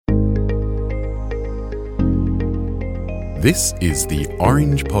This is the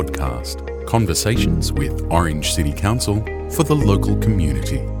Orange Podcast, conversations with Orange City Council for the local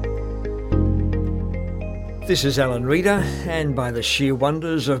community. This is Alan Reader, and by the sheer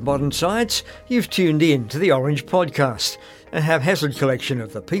wonders of modern science, you've tuned in to the Orange Podcast, a haphazard collection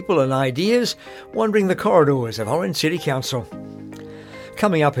of the people and ideas wandering the corridors of Orange City Council.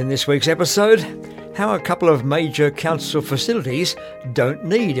 Coming up in this week's episode, how a couple of major council facilities don't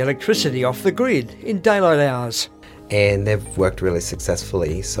need electricity off the grid in daylight hours. And they've worked really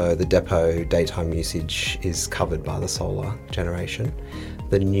successfully, so the depot daytime usage is covered by the solar generation.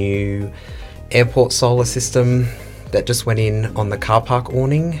 The new airport solar system that just went in on the car park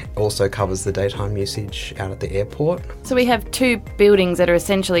awning also covers the daytime usage out at the airport. So we have two buildings that are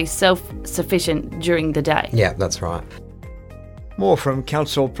essentially self-sufficient during the day. Yeah, that's right. More from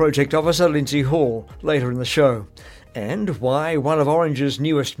Council Project Officer Lindsay Hall later in the show. And why one of Orange's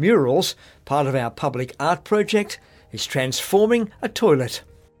newest murals, part of our public art project, is transforming a toilet.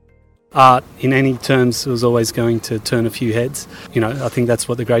 Art, in any terms, was always going to turn a few heads. You know, I think that's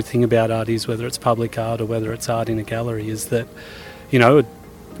what the great thing about art is, whether it's public art or whether it's art in a gallery, is that, you know, it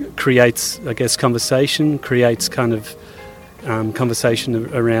creates, I guess, conversation, creates kind of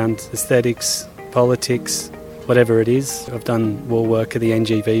conversation around aesthetics, politics, whatever it is. I've done wall work at the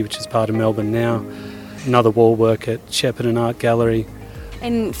NGV, which is part of Melbourne now, another wall work at Shepparton Art Gallery.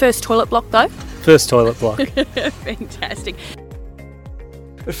 And first toilet block though? First toilet block. Fantastic.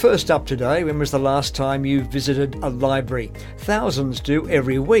 But first up today, when was the last time you visited a library? Thousands do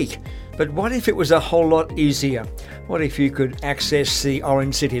every week. But what if it was a whole lot easier? What if you could access the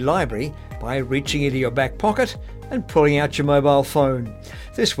Orange City Library by reaching into your back pocket and pulling out your mobile phone?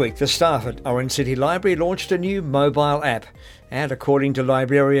 This week, the staff at Orange City Library launched a new mobile app. And according to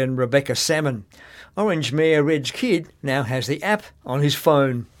librarian Rebecca Salmon, Orange Mayor Reg Kidd now has the app on his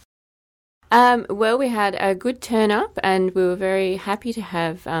phone. Well, we had a good turn up and we were very happy to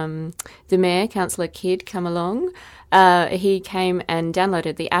have the Mayor, Councillor Kidd, come along. He came and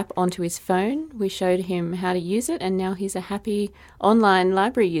downloaded the app onto his phone. We showed him how to use it and now he's a happy online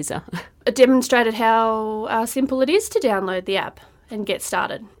library user. It demonstrated how simple it is to download the app and get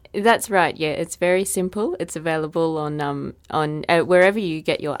started. That's right, yeah. It's very simple. It's available on wherever you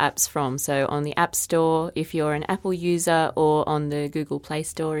get your apps from. So on the App Store if you're an Apple user, or on the Google Play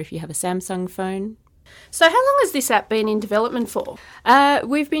Store if you have a Samsung phone. So how long has this app been in development for?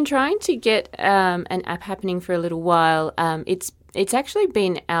 We've been trying to get an app happening for a little while. It's actually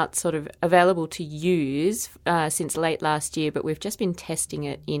been out sort of available to use since late last year, but we've just been testing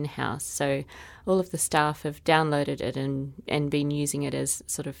it in-house. So all of the staff have downloaded it and been using it as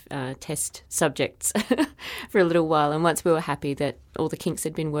sort of test subjects for a little while. And once we were happy that all the kinks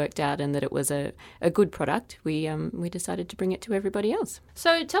had been worked out and that it was a good product, we decided to bring it to everybody else.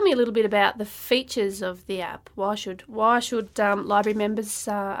 So tell me a little bit about the features of the app. Why should library members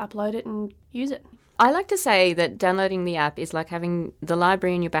upload it and use it? I like to say that downloading the app is like having the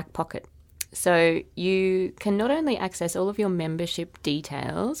library in your back pocket. So you can not only access all of your membership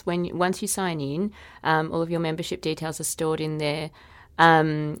details once you sign in, all of your membership details are stored in there.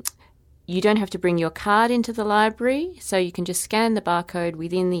 You don't have to bring your card into the library, so you can just scan the barcode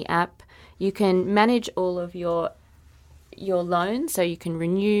within the app. You can manage all of your loans, so you can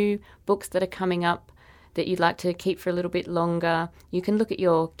renew books that are coming up that you'd like to keep for a little bit longer. You can look at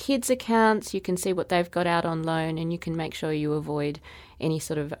your kids' accounts, you can see what they've got out on loan, and you can make sure you avoid any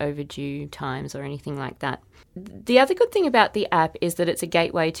sort of overdue times or anything like that. The other good thing about the app is that it's a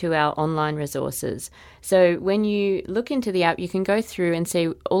gateway to our online resources. So when you look into the app, you can go through and see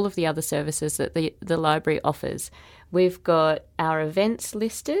all of the other services that the library offers. We've got our events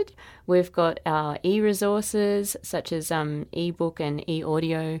listed, we've got our e-resources such as e-book and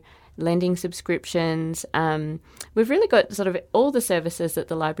e-audio, lending subscriptions. We've really got sort of all the services that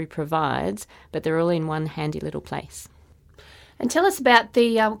the library provides, but they're all in one handy little place. And tell us about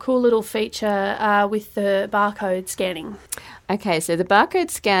the cool little feature with the barcode scanning. Okay, so the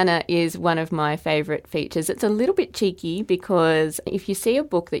barcode scanner is one of my favourite features. It's a little bit cheeky because if you see a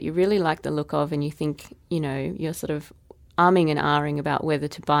book that you really like the look of and you think, you know, you're sort of umming and ahhing about whether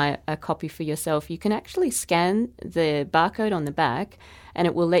to buy a copy for yourself, you can actually scan the barcode on the back and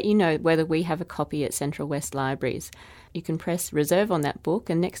it will let you know whether we have a copy at Central West Libraries. You can press reserve on that book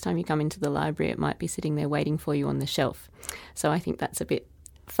and next time you come into the library it might be sitting there waiting for you on the shelf. So I think that's a bit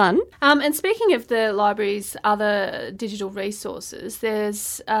fun. And speaking of the library's other digital resources,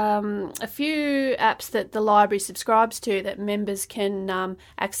 there's a few apps that the library subscribes to that members can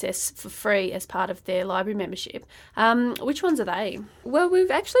access for free as part of their library membership. Which ones are they? Well,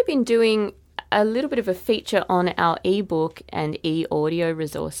 we've actually been doing a little bit of a feature on our ebook and e-audio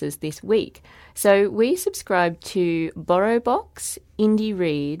resources this week. So we subscribe to BorrowBox, Indie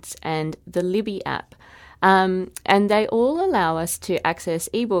Reads, and the Libby app. And they all allow us to access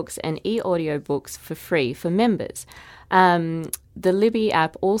ebooks and e-audio books for free for members. The Libby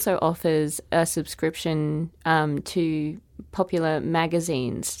app also offers a subscription to popular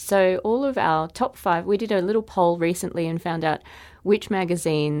magazines. So all of our top 5, we did a little poll recently and found out which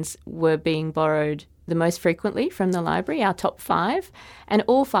magazines were being borrowed the most frequently from the library, our top 5, and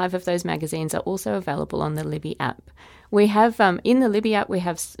all 5 of those magazines are also available on the Libby app. We have, in the Libby app, we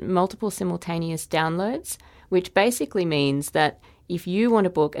have multiple simultaneous downloads, which basically means that if you want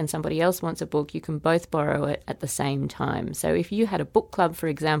a book and somebody else wants a book, you can both borrow it at the same time. So if you had a book club, for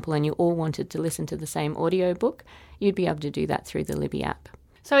example, and you all wanted to listen to the same audio book, you'd be able to do that through the Libby app.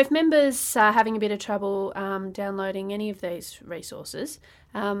 So if members are having a bit of trouble downloading any of these resources,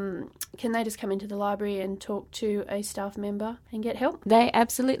 can they just come into the library and talk to a staff member and get help? They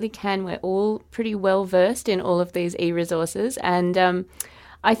absolutely can. We're all pretty well versed in all of these e-resources, and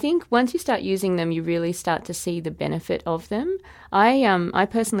I think once you start using them, you really start to see the benefit of them. I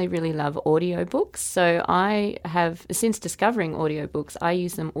personally really love audiobooks, so I have, since discovering audiobooks, I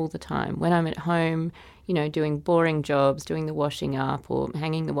use them all the time. When I'm at home, you know, doing boring jobs, doing the washing up or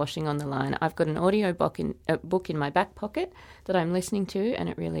hanging the washing on the line, I've got an book in my back pocket that I'm listening to, and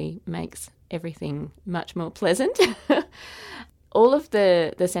it really makes everything much more pleasant. All of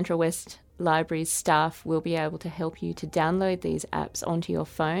the Central West Library's staff will be able to help you to download these apps onto your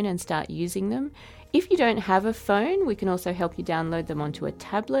phone and start using them. If you don't have a phone, we can also help you download them onto a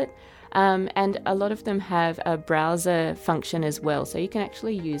tablet. And a lot of them have a browser function as well. So you can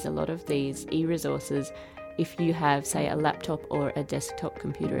actually use a lot of these e-resources if you have, say, a laptop or a desktop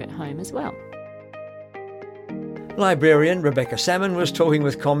computer at home as well. Librarian Rebecca Salmon was talking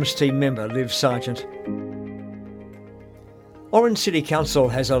with Comms team member Liv Sargent. Orange City Council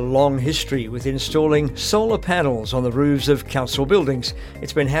has a long history with installing solar panels on the roofs of council buildings.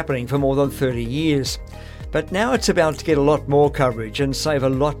 It's been happening for more than 30 years. But now it's about to get a lot more coverage and save a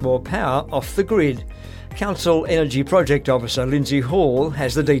lot more power off the grid. Council Energy Project Officer Lindsay Hall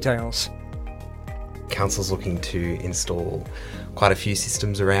has the details. Council's looking to install quite a few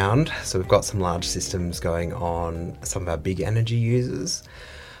systems around. So we've got some large systems going on some of our big energy users,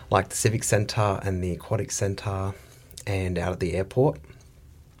 like the Civic Centre and the Aquatic Centre, and out at the airport.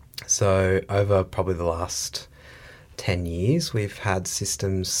 So over probably the last 10 years, we've had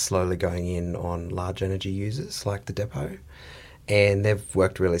systems slowly going in on large energy users like the depot, and they've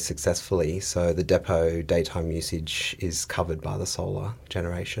worked really successfully. So the depot daytime usage is covered by the solar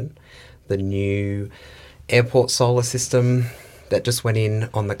generation. The new airport solar system that just went in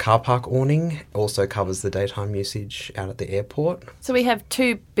on the car park awning also covers the daytime usage out at the airport. So we have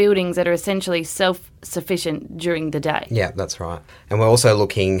 2 buildings that are essentially self-sufficient during the day. Yeah, that's right. And we're also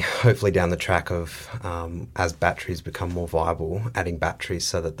looking, hopefully down the track of, as batteries become more viable, adding batteries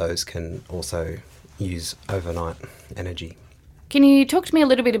so that those can also use overnight energy. Can you talk to me a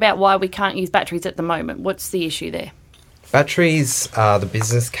little bit about why we can't use batteries at the moment? What's the issue there? Batteries, the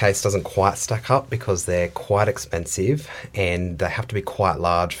business case doesn't quite stack up because they're quite expensive and they have to be quite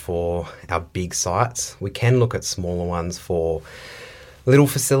large for our big sites. We can look at smaller ones for little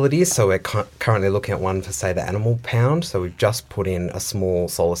facilities. So we're currently looking at one for, say, the animal pound. So we've just put in a small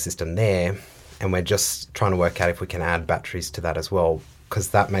solar system there, and we're just trying to work out if we can add batteries to that as well, because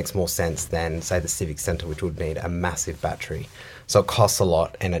that makes more sense than, say, the Civic Centre, which would need a massive battery. So it costs a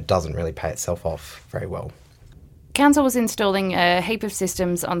lot and it doesn't really pay itself off very well. Council was installing a heap of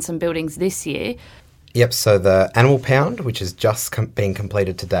systems on some buildings this year. Yep, so the Animal Pound, which has just been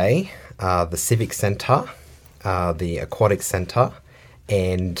completed today, the Civic Centre, the Aquatic Centre,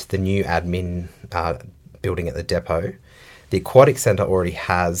 and the new admin building at the depot. The Aquatic Centre already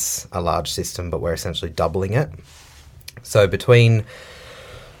has a large system, but we're essentially doubling it. So between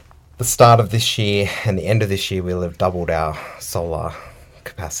the start of this year and the end of this year, we'll have doubled our solar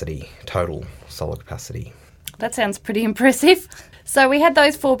capacity, total solar capacity. That sounds pretty impressive. So we had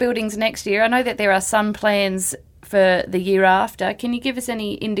those 4 buildings next year. I know that there are some plans for the year after. Can you give us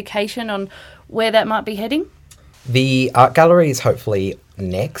any indication on where that might be heading? The art gallery is hopefully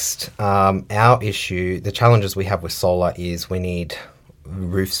next. Our issue, the challenges we have with solar is we need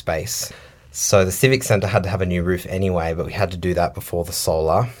roof space. So the Civic Centre had to have a new roof anyway, but we had to do that before the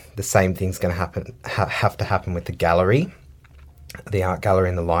solar. The same thing's going to have to happen with the gallery, the art gallery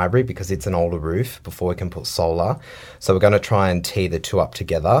in the library, because it's an older roof before we can put solar. So we're going to try and tee the 2 up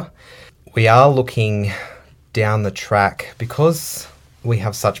together. We are looking down the track, because we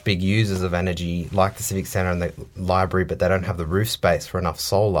have such big users of energy like the Civic Centre and the library, but they don't have the roof space for enough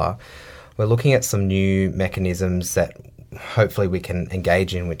solar. we're looking at some new mechanisms that hopefully we can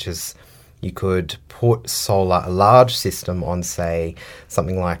engage in, which is you could put solar, a large system on, say,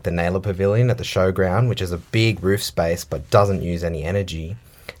 something like the Naylor Pavilion at the showground, which is a big roof space but doesn't use any energy.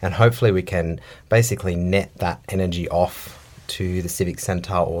 And hopefully we can basically net that energy off to the Civic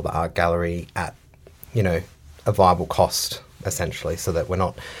Centre or the Art Gallery at, a viable cost, essentially, so that we're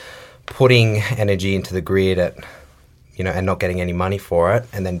not putting energy into the grid at, and not getting any money for it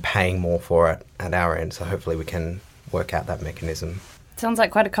and then paying more for it at our end. So hopefully we can work out that mechanism. Sounds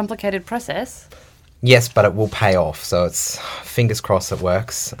like quite a complicated process. Yes, but it will pay off. So it's fingers crossed it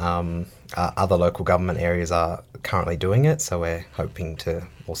works. Other local government areas are currently doing it, so we're hoping to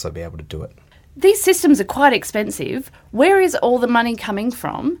also be able to do it. These systems are quite expensive. Where is all the money coming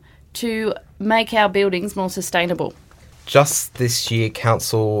from to make our buildings more sustainable? Just this year,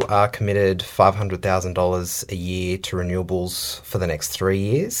 Council are committed $500,000 a year to renewables for the next 3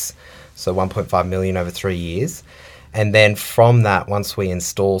 years, so $1.5 million over 3 years. And then from that, once we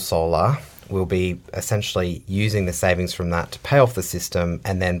install solar, we'll be essentially using the savings from that to pay off the system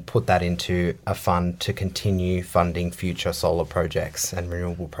and then put that into a fund to continue funding future solar projects and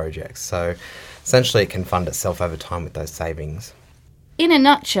renewable projects. So essentially it can fund itself over time with those savings. In a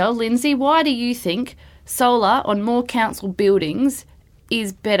nutshell, Lindsay, why do you think solar on more council buildings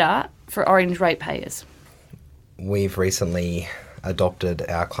is better for Orange ratepayers? We've recently adopted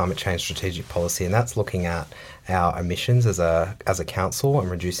our climate change strategic policy, and that's looking at our emissions as a council and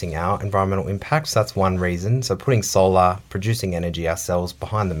reducing our environmental impacts. That's one reason. So putting solar, producing energy ourselves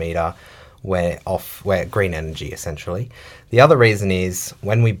behind the meter, we're green energy essentially. The other reason is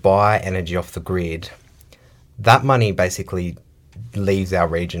when we buy energy off the grid, that money basically leaves our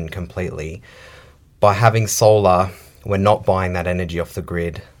region completely. By having solar, we're not buying that energy off the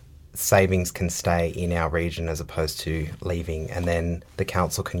grid. Savings can stay in our region as opposed to leaving, and then the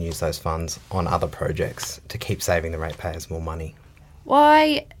council can use those funds on other projects to keep saving the ratepayers more money.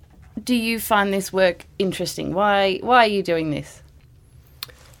 Why do you find this work interesting? Why are you doing this?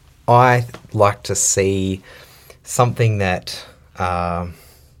 I like to see something that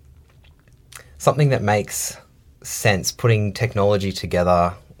makes sense, putting technology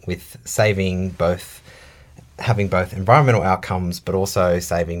together with having both environmental outcomes but also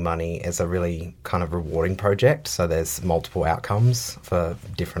saving money is a really kind of rewarding project. So there's multiple outcomes for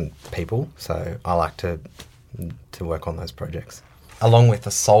different people. So I like to work on those projects. Along with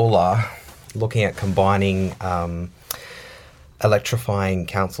the solar, looking at combining electrifying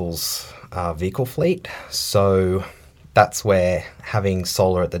council's vehicle fleet. So that's where having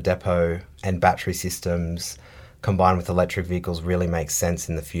solar at the depot and battery systems combined with electric vehicles really makes sense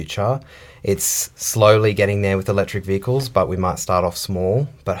in the future. It's slowly getting there with electric vehicles, but we might start off small,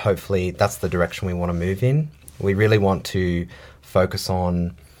 but hopefully that's the direction we want to move in. We really want to focus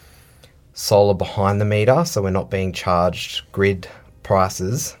on solar behind the meter, so we're not being charged grid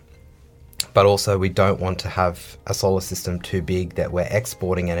prices, but also we don't want to have a solar system too big that we're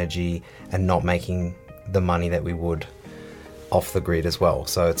exporting energy and not making the money that we would off the grid as well.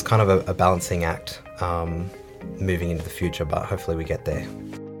 So it's kind of a balancing act moving into the future, but hopefully we get there.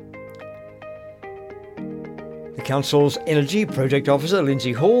 The Council's Energy Project Officer,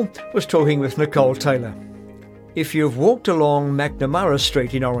 Lindsay Hall, was talking with Nicole Taylor. If you've walked along McNamara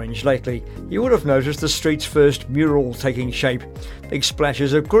Street in Orange lately, you would have noticed the street's first mural taking shape. Big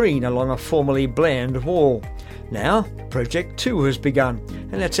splashes of green along a formerly bland wall. Now, Project 2 has begun,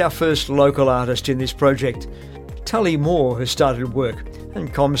 and that's our first local artist in this project. Tully Moore has started work,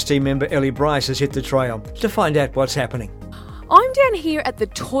 and comms team member Ellie Bryce has hit the trail to find out what's happening. I'm down here at the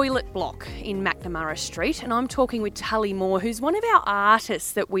toilet block in McNamara Street, and I'm talking with Tully Moore, who's one of our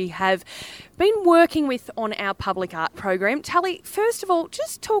artists that we have been working with on our public art program. Tully, first of all,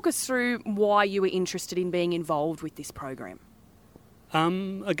 just talk us through why you were interested in being involved with this program.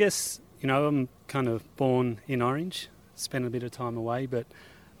 I guess, I'm kind of born in Orange, spent a bit of time away, but,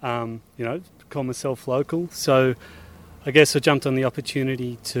 call myself local. So I guess I jumped on the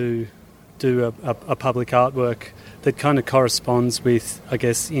opportunity to do a public artwork that kind of corresponds with, I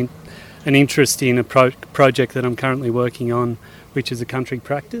guess, an interest in a project that I'm currently working on, which is a country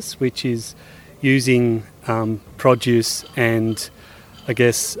practice, which is using produce and, I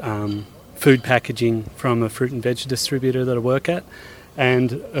guess, food packaging from a fruit and veg distributor that I work at,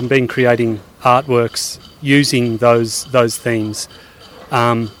 and I've been creating artworks using those themes.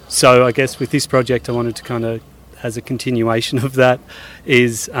 So I guess with this project I wanted to kind of, as a continuation of that,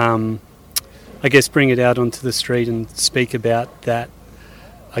 is I guess bring it out onto the street and speak about that,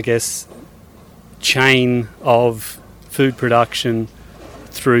 I guess, chain of food production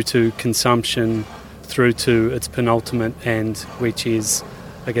through to consumption, through to its penultimate end, which is,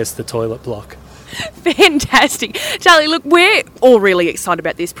 I I guess, the toilet block. Fantastic. Charlie, look, we're all really excited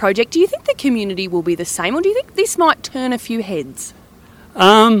about this project. Do you think the community will be the same, or do you think this might turn a few heads?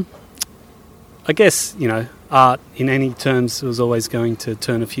 I guess, art in any terms was always going to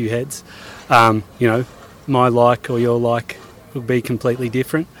turn a few heads. My like or your like will be completely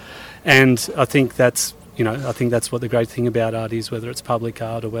different. And I think that's what the great thing about art is, whether it's public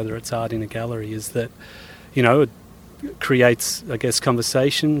art or whether it's art in a gallery, is that, it creates, I guess,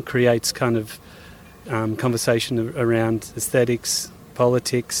 conversation, creates kind of conversation around aesthetics,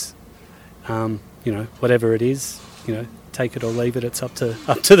 politics, whatever it is, take it or leave it. It's up to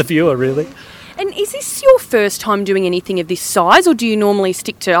the viewer, really. And is this your first time doing anything of this size, or do you normally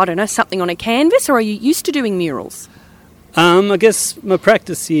stick to, something on a canvas, or are you used to doing murals? I guess my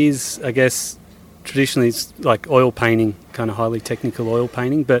practice is, traditionally it's like oil painting, kind of highly technical oil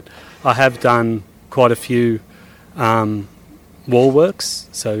painting, but I have done quite a few wall works.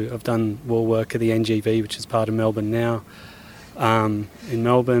 So I've done wall work at the NGV, which is part of Melbourne now, in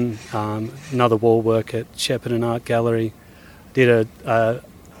Melbourne, another wall work at Shepparton Art Gallery. Did a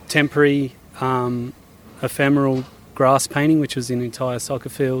temporary ephemeral grass painting, which was an entire soccer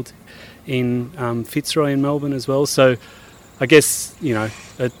field in Fitzroy in Melbourne as well. So I guess, I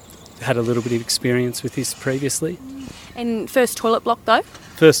had a little bit of experience with this previously. And first toilet block, though?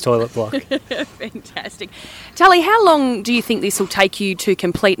 First toilet block. Fantastic. Tally, how long do you think this will take you to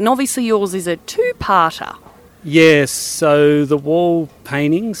complete? And obviously yours is a two-parter. Yes, so the wall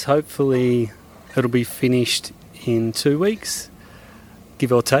paintings, hopefully it'll be finished in 2 weeks,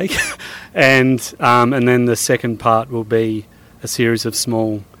 give or take. and then the second part will be a series of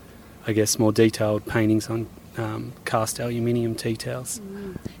small, more detailed paintings on cast aluminium tea towels.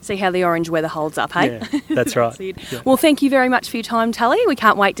 See how the orange weather holds up, hey? Yeah, that's right. That's yeah. Well, thank you very much for your time, Tully. We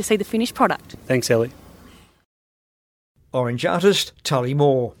can't wait to see the finished product. Thanks, Ellie. Orange artist Tully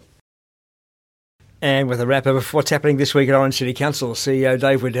Moore. And with a wrap-up of what's happening this week at Orange City Council, CEO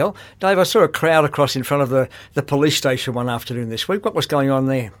Dave Waddell. Dave, I saw a crowd across in front of the police station one afternoon this week. What was going on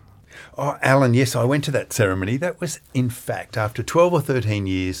there? Oh, Alan, yes, I went to that ceremony. That was, in fact, after 12 or 13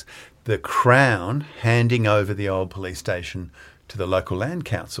 years, the Crown handing over the old police station to the local land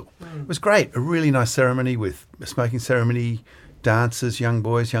council. It was great. A really nice ceremony with a smoking ceremony, dancers, young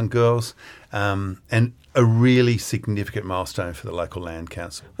boys, young girls, and a really significant milestone for the local land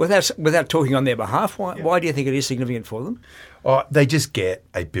council. Without talking on their behalf, why do you think it is significant for them? Oh, they just get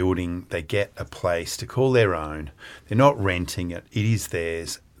a building, they get a place to call their own. They're not renting it. It is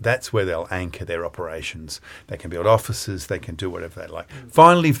theirs. That's where they'll anchor their operations. They can build offices, they can do whatever they like.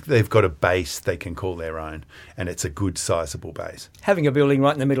 Finally, they've got a base they can call their own, and it's a good, sizable base. Having a building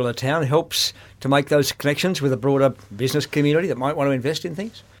right in the middle of town helps to make those connections with a broader business community that might want to invest in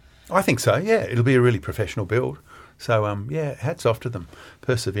things? I think so, yeah. It'll be a really professional build. So, hats off to them.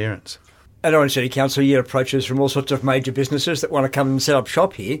 Perseverance. At Orange City Council, you get approaches from all sorts of major businesses that want to come and set up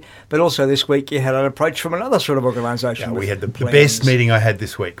shop here. But also this week you had an approach from another sort of organisation. Yeah, we had the best meeting I had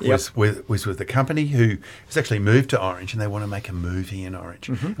this week was with a company who has actually moved to Orange and they want to make a movie in Orange.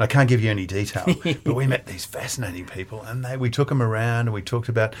 Mm-hmm. And I can't give you any detail, but we met these fascinating people and we took them around and we talked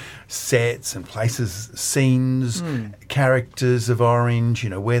about sets and places, scenes, characters of Orange,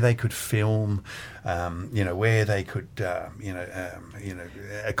 where they could film, where they could,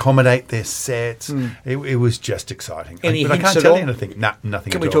 accommodate their sets. It was just exciting. But I can't tell you anything. Nothing at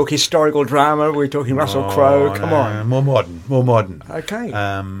all. Can we talk historical drama? We're talking Russell Crowe. Come on. More modern. Okay.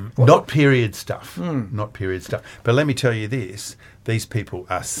 Not period stuff. Not period stuff. But let me tell you this. These people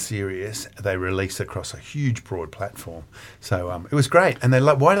are serious. They release across a huge, broad platform. So it was great. And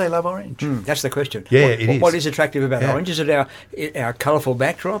why do they love Orange? That's the question. Yeah, it is. What is attractive about Orange? Is it our colourful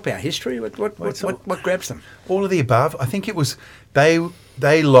backdrop, our history? What grabs them? All of the above. I think it was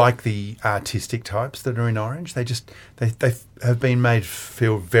they like the artistic types that are in Orange. They have been made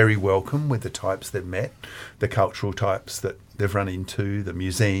feel very welcome with the types they've met, the cultural types that they've run into, the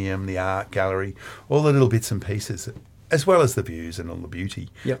museum, the art gallery, all the little bits and pieces, as well as the views and all the beauty.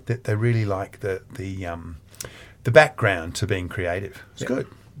 Yep. That they really like the background to being creative. It's good.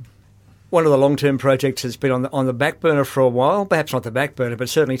 One of the long-term projects that's been on the back burner for a while, perhaps not the back burner, but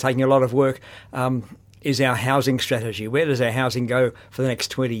certainly taking a lot of work, is our housing strategy. Where does our housing go for the next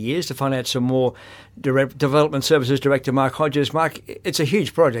 20 years? To find out some more, Development Services Director Mark Hodges. Mark, it's a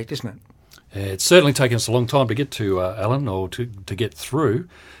huge project, isn't it? It's certainly taken us a long time to get to, Alan, or to get through.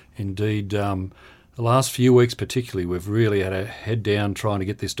 Indeed, the last few weeks particularly, we've really had our head down trying to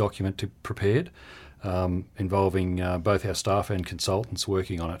get this document prepared, involving both our staff and consultants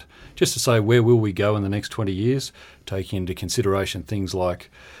working on it. Just to say, where will we go in the next 20 years, taking into consideration things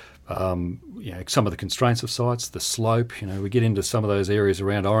like some of the constraints of sites, the slope. We get into some of those areas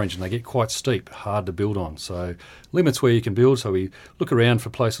around Orange and they get quite steep, hard to build on. So limits where you can build. So we look around for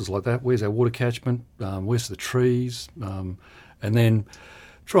places like that. Where's our water catchment? Where's the trees? And then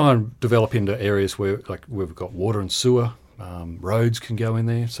try and develop into areas where we've got water and sewer. Roads can go in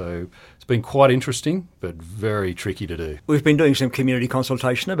there. So it's been quite interesting, but very tricky to do. We've been doing some community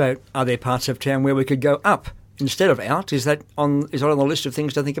consultation about, are there parts of town where we could go up instead of out? Is that on the list of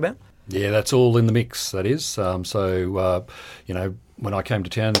things to think about? Yeah, that's all in the mix, that is. When I came to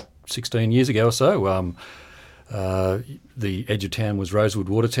town 16 years ago or so, the edge of town was Rosewood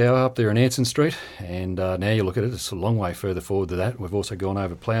Water Tower up there in Anson Street, and now you look at it, it's a long way further forward than that. We've also gone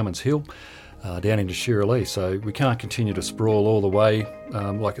over Ploughman's Hill, down into Shirley, so we can't continue to sprawl all the way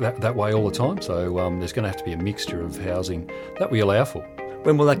like that way all the time. So there's going to have to be a mixture of housing that we allow for.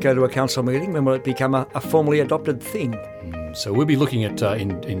 When will that go to a council meeting? When will it become a formally adopted thing? So we'll be looking at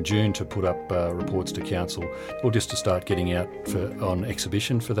in June to put up reports to council, or just to start getting out on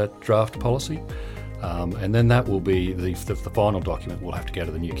exhibition for that draft policy. And then that will be the final document. Will have to go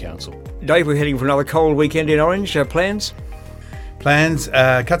to the new council. Dave, we're heading for another cold weekend in Orange. Plans? Plans,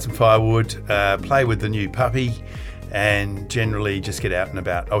 cut some firewood, play with the new puppy, and generally just get out and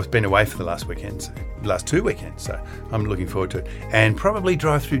about. I've been away for the last 2 weekends, so I'm looking forward to it. And probably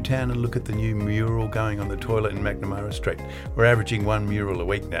drive through town and look at the new mural going on the toilet in McNamara Street. We're averaging 1 mural a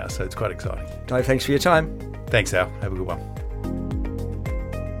week now, so it's quite exciting. Dave, thanks for your time. Thanks, Al. Have a good one.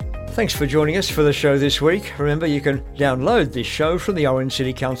 Thanks for joining us for the show this week. Remember, you can download this show from the Orange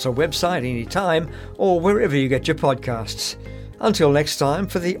City Council website anytime or wherever you get your podcasts. Until next time,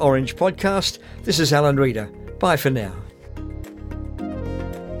 for the Orange Podcast, this is Alan Reader. Bye for now.